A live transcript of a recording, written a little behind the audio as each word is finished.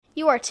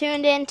You are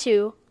tuned in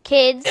to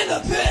Kids in the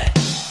Pit.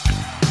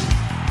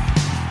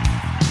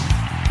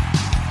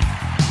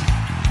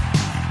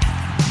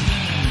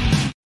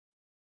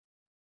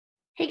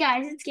 Hey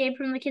guys, it's Gabe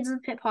from the Kids in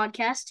the Pit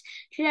podcast.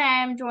 Today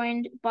I am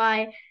joined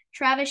by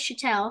Travis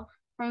Shettel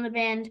from the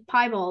band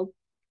Piebald.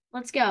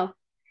 Let's go.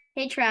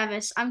 Hey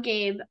Travis, I'm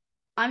Gabe.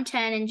 I'm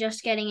 10 and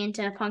just getting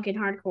into punk and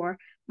hardcore.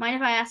 Mind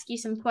if I ask you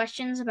some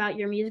questions about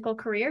your musical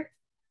career?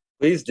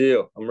 Please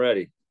do. I'm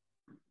ready.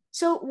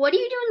 So, what do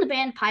you do in the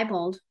band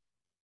Piebald?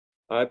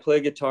 I play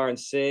guitar and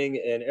sing,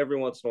 and every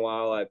once in a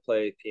while I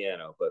play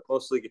piano, but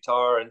mostly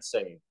guitar and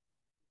singing.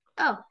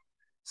 Oh,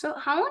 so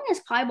how long has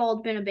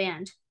Piebald been a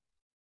band?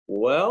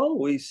 Well,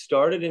 we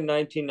started in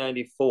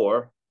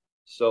 1994,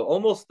 so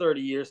almost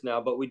 30 years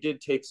now, but we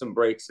did take some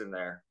breaks in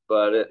there.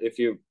 But if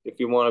you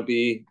want to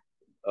be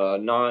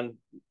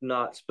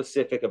not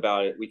specific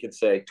about it, we could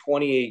say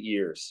 28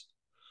 years.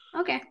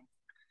 Okay.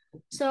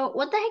 So,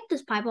 what the heck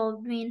does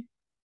Piebald mean?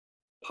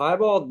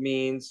 Piebald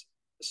means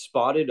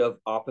spotted of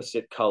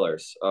opposite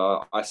colors.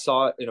 I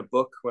saw it in a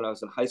book when I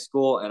was in high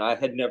school, and I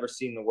had never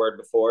seen the word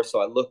before,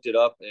 so I looked it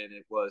up, and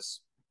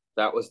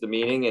that was the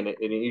meaning, and it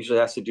usually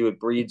has to do with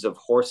breeds of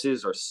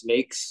horses or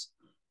snakes,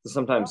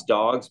 sometimes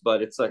dogs,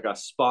 but it's like a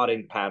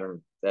spotting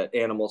pattern that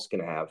animals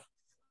can have.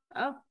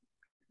 Oh,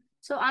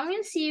 so I'm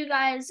going to see you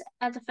guys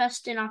at the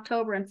fest in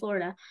October in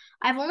Florida.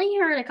 I've only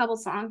heard a couple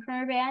songs from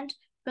your band.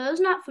 For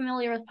those not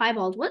familiar with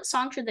Piebald, what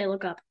song should they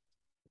look up?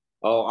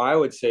 Oh, I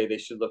would say they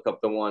should look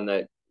up the one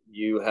that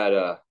you had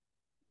a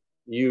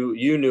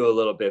you knew a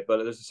little bit,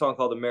 but there's a song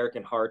called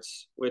American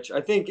Hearts, which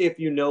I think if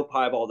you know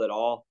Piebald at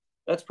all,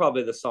 that's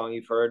probably the song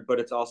you've heard, but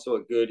it's also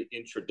a good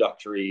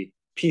introductory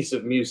piece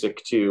of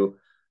music to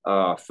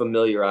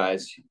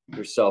familiarize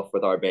yourself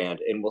with our band.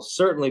 And we'll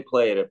certainly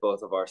play it at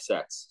both of our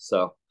sets.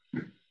 So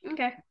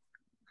Okay.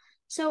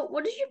 So,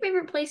 what is your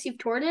favorite place you've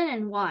toured in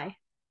and why?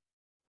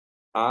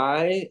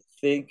 I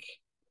think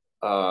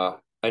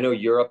I know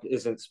Europe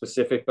isn't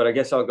specific, but I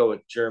guess I'll go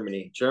with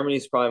Germany. Germany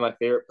is probably my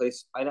favorite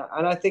place, and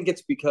I think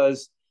it's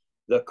because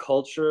the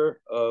culture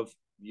of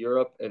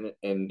Europe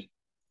and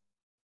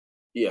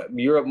yeah,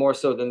 Europe more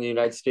so than the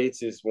United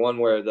States is one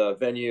where the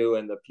venue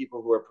and the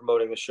people who are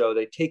promoting the show,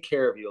 they take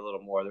care of you a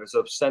little more. There's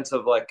a sense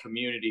of like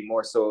community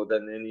more so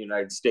than in the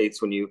United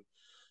States when you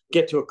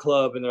get to a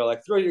club and they're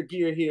like, throw your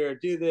gear here,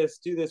 do this,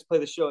 play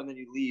the show, and then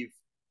you leave.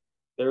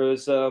 There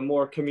is a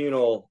more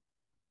communal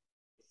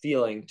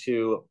feeling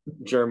to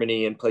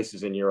Germany and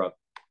places in Europe.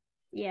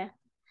 Yeah.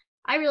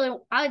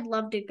 I'd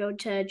love to go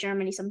to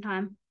Germany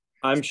sometime.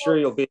 I'm sure So,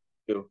 you'll be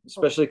too,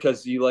 especially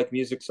because you like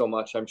music so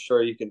much. I'm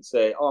sure you can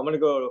say, "Oh, I'm going to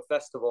go to a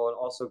festival and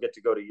also get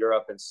to go to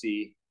Europe and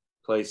see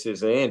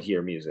places and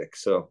hear music."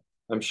 So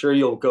I'm sure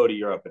you'll go to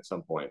Europe at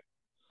some point.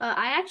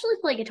 I actually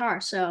play guitar,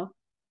 so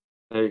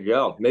There you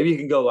go. Maybe you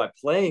can go by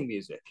playing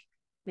music.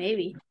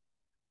 maybe.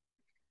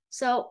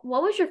 So,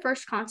 what was your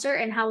first concert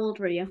and how old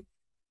were you?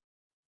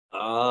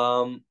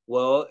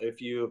 Well,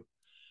 if you,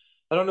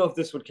 I don't know if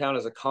this would count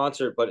as a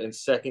concert, but in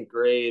second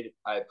grade,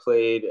 I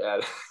played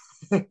at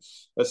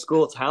a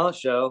school talent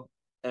show,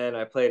 and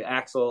I played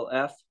Axel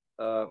F,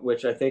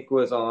 which I think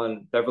was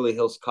on Beverly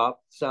Hills Cop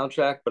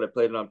soundtrack, but I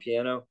played it on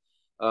piano.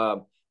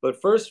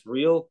 But first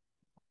real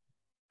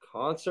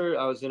concert,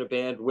 I was in a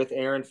band with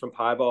Aaron from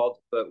Piebald,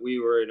 but we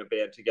were in a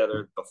band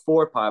together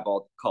before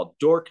Piebald called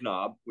Dork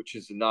Knob, which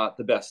is not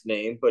the best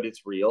name, but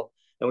it's real.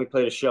 And we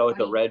played a show at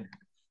the Funny.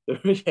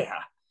 Red, yeah.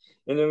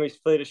 And then we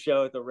played a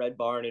show at the Red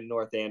Barn in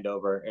North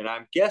Andover, and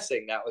I'm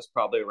guessing that was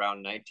probably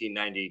around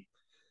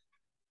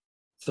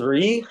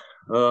 1993.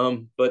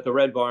 But the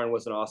Red Barn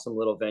was an awesome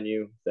little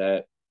venue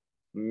that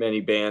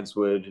many bands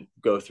would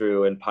go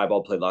through, and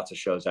Piebald played lots of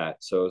shows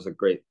at. So it was a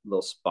great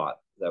little spot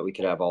that we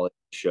could have all the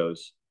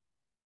shows.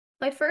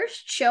 My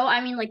first show,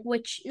 I mean like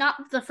which not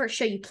the first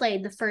show you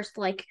played, the first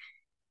like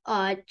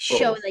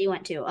show Oh, that you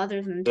went to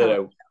other than that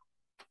television.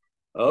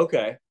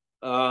 okay.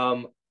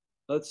 Um,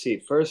 let's see.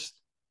 First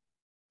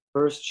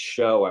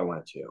show I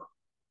went to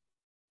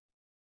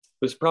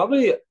was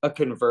probably a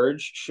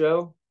Converge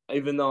show,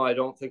 even though I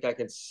don't think I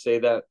can say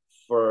that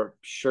for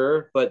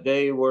sure. But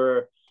they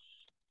were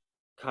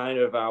kind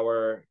of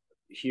our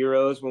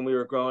heroes when we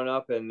were growing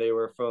up, and they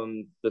were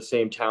from the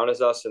same town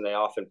as us, and they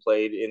often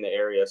played in the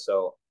area.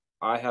 So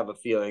I have a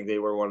feeling they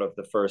were one of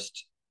the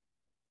first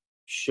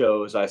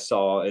shows I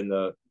saw in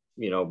the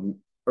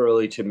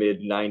early to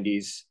mid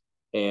 '90s,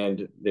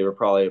 and they were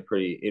probably a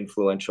pretty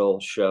influential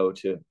show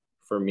to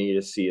for me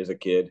to see as a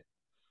kid.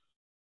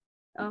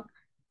 Oh,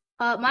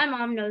 my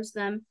mom knows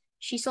them.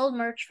 She sold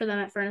merch for them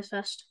at Furnace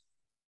Fest.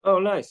 Oh,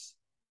 nice.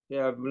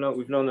 Yeah,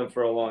 we've known them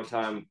for a long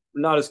time.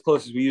 Not as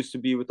close as we used to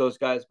be with those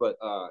guys, but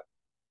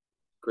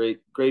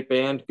great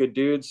band, good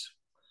dudes,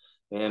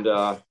 and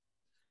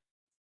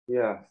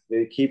yeah,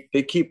 they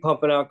keep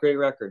pumping out great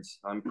records.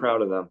 I'm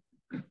proud of them.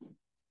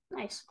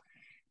 Nice.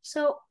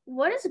 So,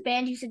 what is a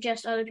band you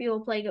suggest other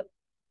people play?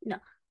 No,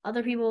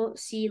 other people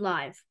see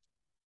live.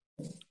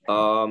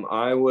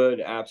 I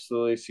would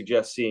absolutely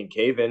suggest seeing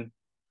Cave In.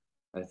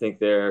 I think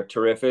they're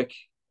terrific.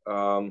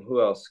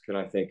 Who else can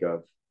I think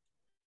of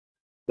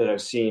that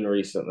I've seen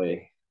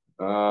recently?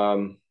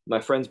 My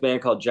friend's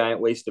band called Giant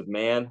Waste of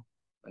Man.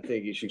 I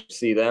think you should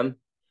see them.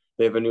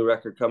 They have a new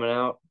record coming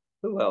out.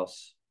 Who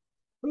else?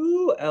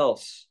 Who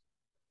else?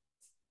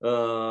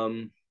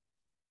 Um,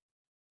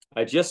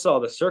 I just saw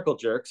the Circle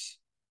Jerks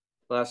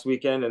last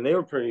weekend, and they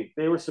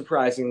were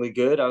surprisingly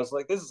good. I was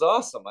like, this is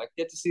awesome. I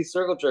get to see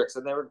Circle Jerks,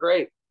 and they were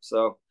great.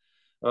 So,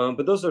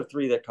 but those are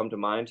three that come to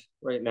mind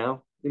right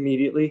now,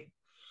 immediately.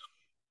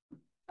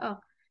 Oh,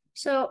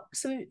 so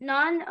some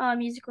non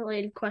music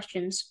related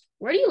questions.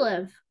 Where do you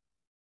live?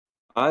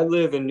 I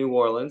live in New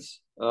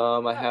Orleans. I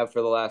Oh, have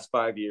for the last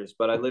 5 years,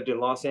 but I lived in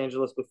Los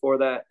Angeles before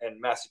that, and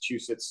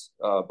Massachusetts,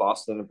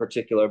 Boston in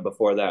particular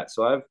before that.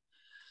 So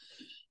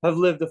I've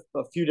lived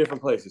a few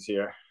different places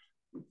here.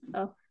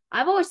 oh,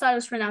 I've always thought it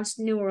was pronounced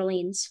New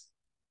Orleans.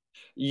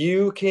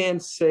 You can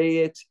say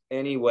it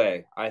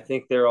anyway. I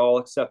think they're all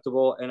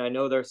acceptable, and I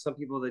know there's some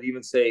people that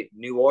even say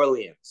New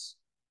Orleans.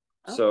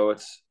 Oh, So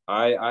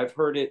I've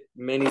heard it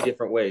many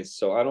different ways.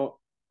 So I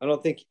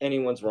don't think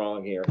anyone's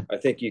wrong here. I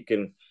think you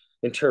can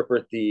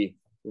interpret the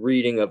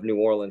reading of New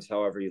Orleans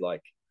however you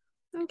like.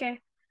 okay.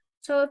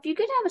 So if you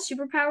could have a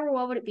superpower,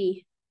 what would it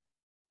be?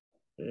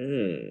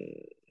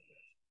 Hmm.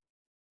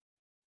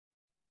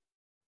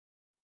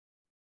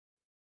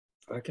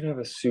 If I could have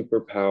a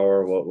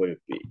superpower, what would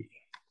it be?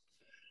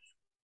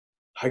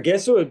 I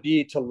guess it would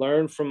be to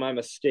learn from my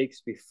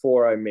mistakes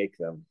before I make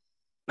them.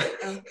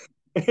 Oh,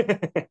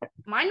 That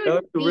mine would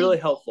would be really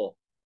be helpful.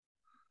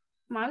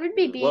 mine would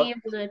be being What?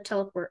 able to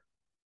teleport.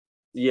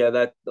 Yeah,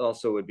 that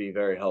also would be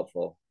very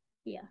helpful.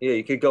 Yeah. Yeah,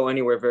 you could go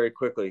anywhere very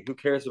quickly. Who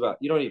cares about,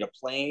 you don't need a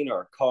plane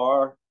or a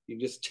car. You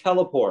just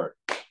teleport.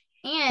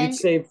 You'd And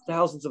save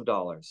thousands of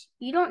dollars.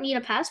 you don't need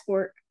a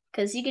passport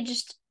because you could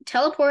just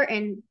teleport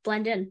and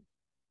blend in.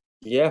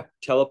 Yeah,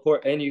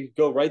 teleport, and you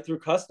go right through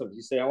customs.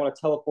 You say, I want to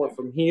Yeah. teleport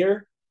from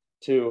here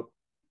to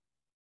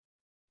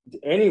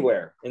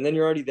anywhere, and then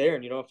you're already there,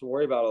 and you don't have to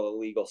worry about all the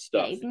legal Yeah,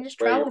 stuff, you can just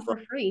where you're travel from.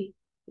 for free.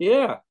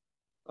 Yeah,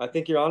 I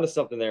think you're onto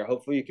something there.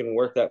 Hopefully, you can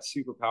work that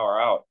superpower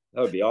out.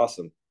 That would be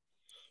awesome.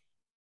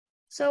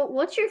 So,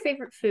 what's your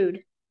favorite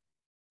food?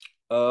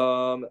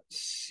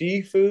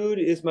 Seafood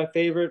is my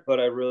favorite, but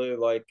I really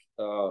like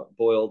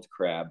boiled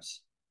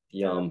crabs. Uh,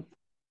 Yum.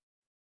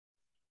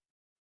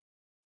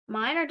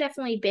 Mine are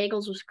definitely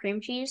bagels with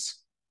cream cheese.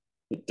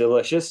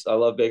 Delicious. I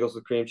love bagels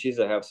with cream cheese.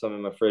 I have some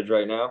in my fridge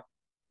right now.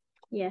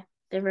 Yeah,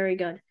 they're very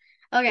good.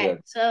 Yeah. Okay,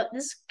 so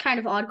this is kind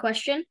of odd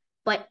question,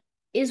 but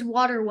is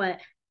water wet?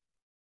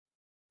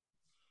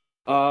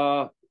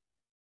 Uh,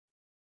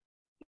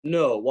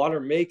 no, water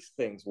makes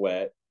things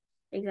wet,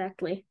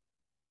 Exactly.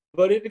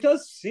 but it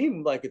does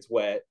seem like it's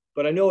wet,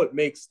 but I know it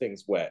makes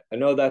things wet. I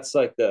know that's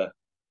like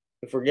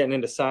if we're getting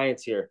into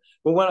science here.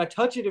 But when I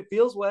touch it, it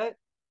feels wet.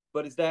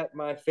 But is that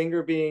my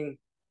finger being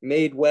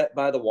made wet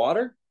by the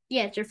water?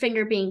 Yeah, it's your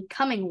finger being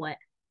coming wet.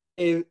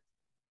 It,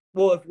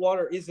 well, if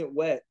water isn't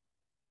wet,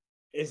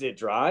 is it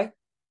dry?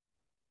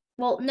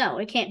 Well, no,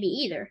 it can't be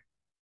either.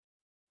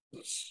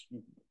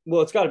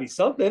 Well, it's got to be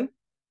something.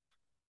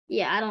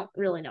 Yeah, I don't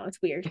really know.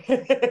 It's weird.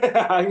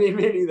 I mean,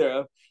 me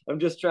neither. I'm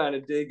just trying to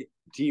dig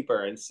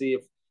deeper and see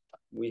if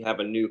we have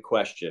a new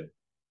question.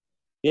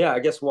 Yeah, I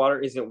guess water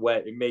isn't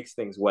wet. It makes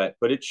things wet,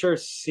 but it sure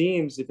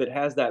seems if it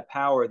has that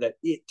power that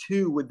it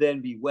too would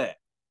then be wet.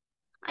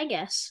 I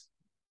guess.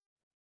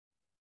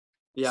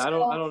 Yeah, I So,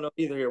 don't know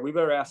either here. We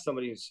better ask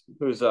somebody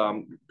who's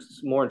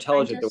more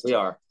intelligent than we scientist.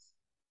 are.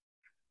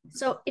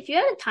 So, if you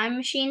had a time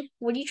machine,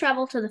 would you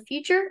travel to the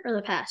future or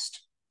the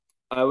past?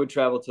 I would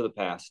travel to the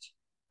past.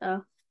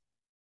 Oh,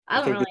 I I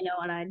don't think really know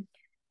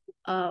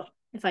what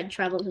if I'd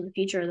travel to the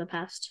future or the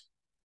past.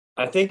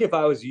 I think if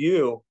I was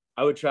you,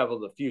 I would travel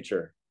to the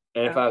future.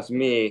 And if Oh. I was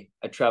me,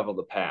 I'd travel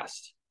the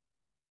past.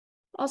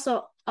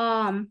 Also,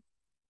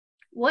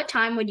 what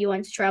time would you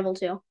want to travel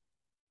to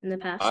in the I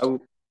past? w-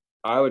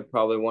 I would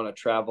probably want to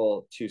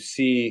travel to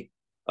see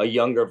a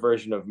younger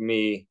version of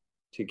me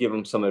to give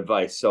him some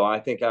advice. So I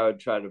think I would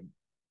try to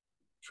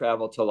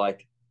travel to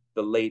like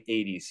the late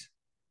 80s.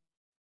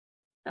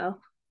 Oh,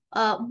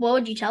 what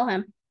would you tell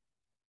him?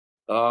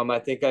 I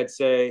think I'd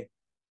say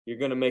you're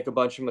going to make a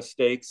bunch of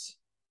mistakes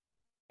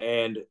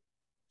and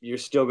you're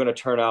still going to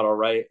turn out all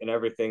right and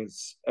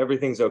everything's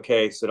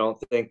okay. So don't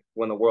think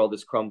when the world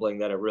is crumbling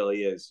that it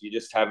really is. You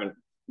just haven't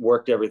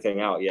worked everything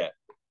out yet.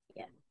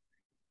 Yeah.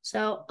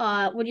 So,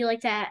 would you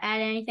like to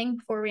add anything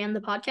before we end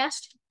the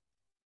podcast?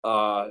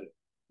 Uh,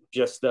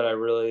 just that I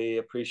really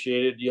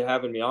appreciated you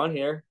having me on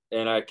here,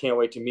 and I can't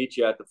wait to meet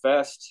you at the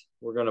fest.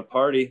 We're gonna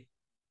party.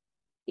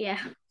 Yeah.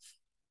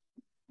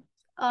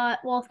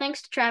 Well,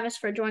 thanks to Travis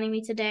for joining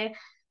me today.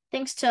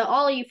 Thanks to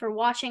all of you for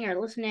watching or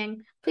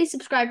listening. Please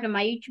subscribe to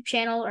my YouTube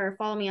channel or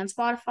follow me on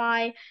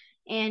Spotify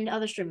and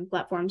other streaming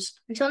platforms.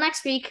 Until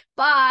next week,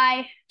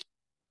 bye.